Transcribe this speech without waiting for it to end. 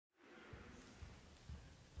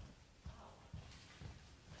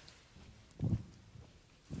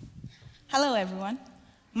Hello, everyone.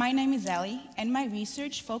 My name is Ellie, and my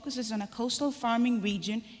research focuses on a coastal farming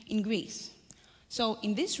region in Greece. So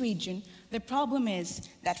in this region, the problem is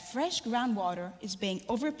that fresh groundwater is being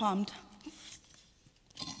overpumped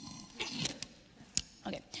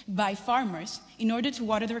by farmers in order to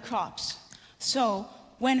water their crops. So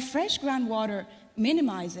when fresh groundwater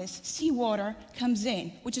minimizes, seawater comes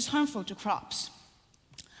in, which is harmful to crops.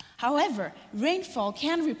 However, rainfall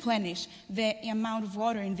can replenish the amount of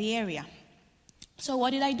water in the area. So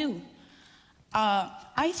what did I do?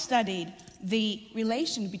 I studied the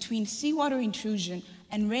relation between seawater intrusion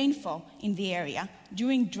and rainfall in the area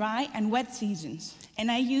during dry and wet seasons.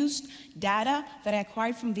 And I used data that I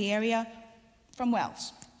acquired from the area from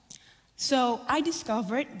wells. So I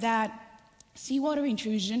discovered that seawater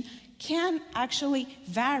intrusion can actually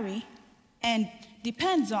vary and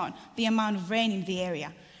depends on the amount of rain in the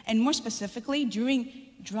area. And more specifically, during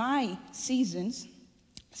dry seasons,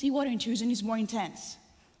 seawater intrusion is more intense.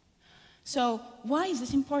 So why is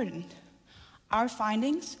this important? Our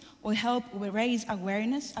findings will help raise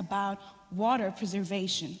awareness about water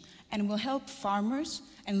preservation and will help farmers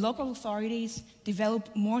and local authorities develop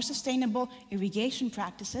more sustainable irrigation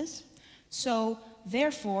practices. So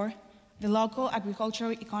therefore, the local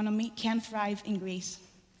agricultural economy can thrive in Greece.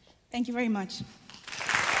 Thank you very much.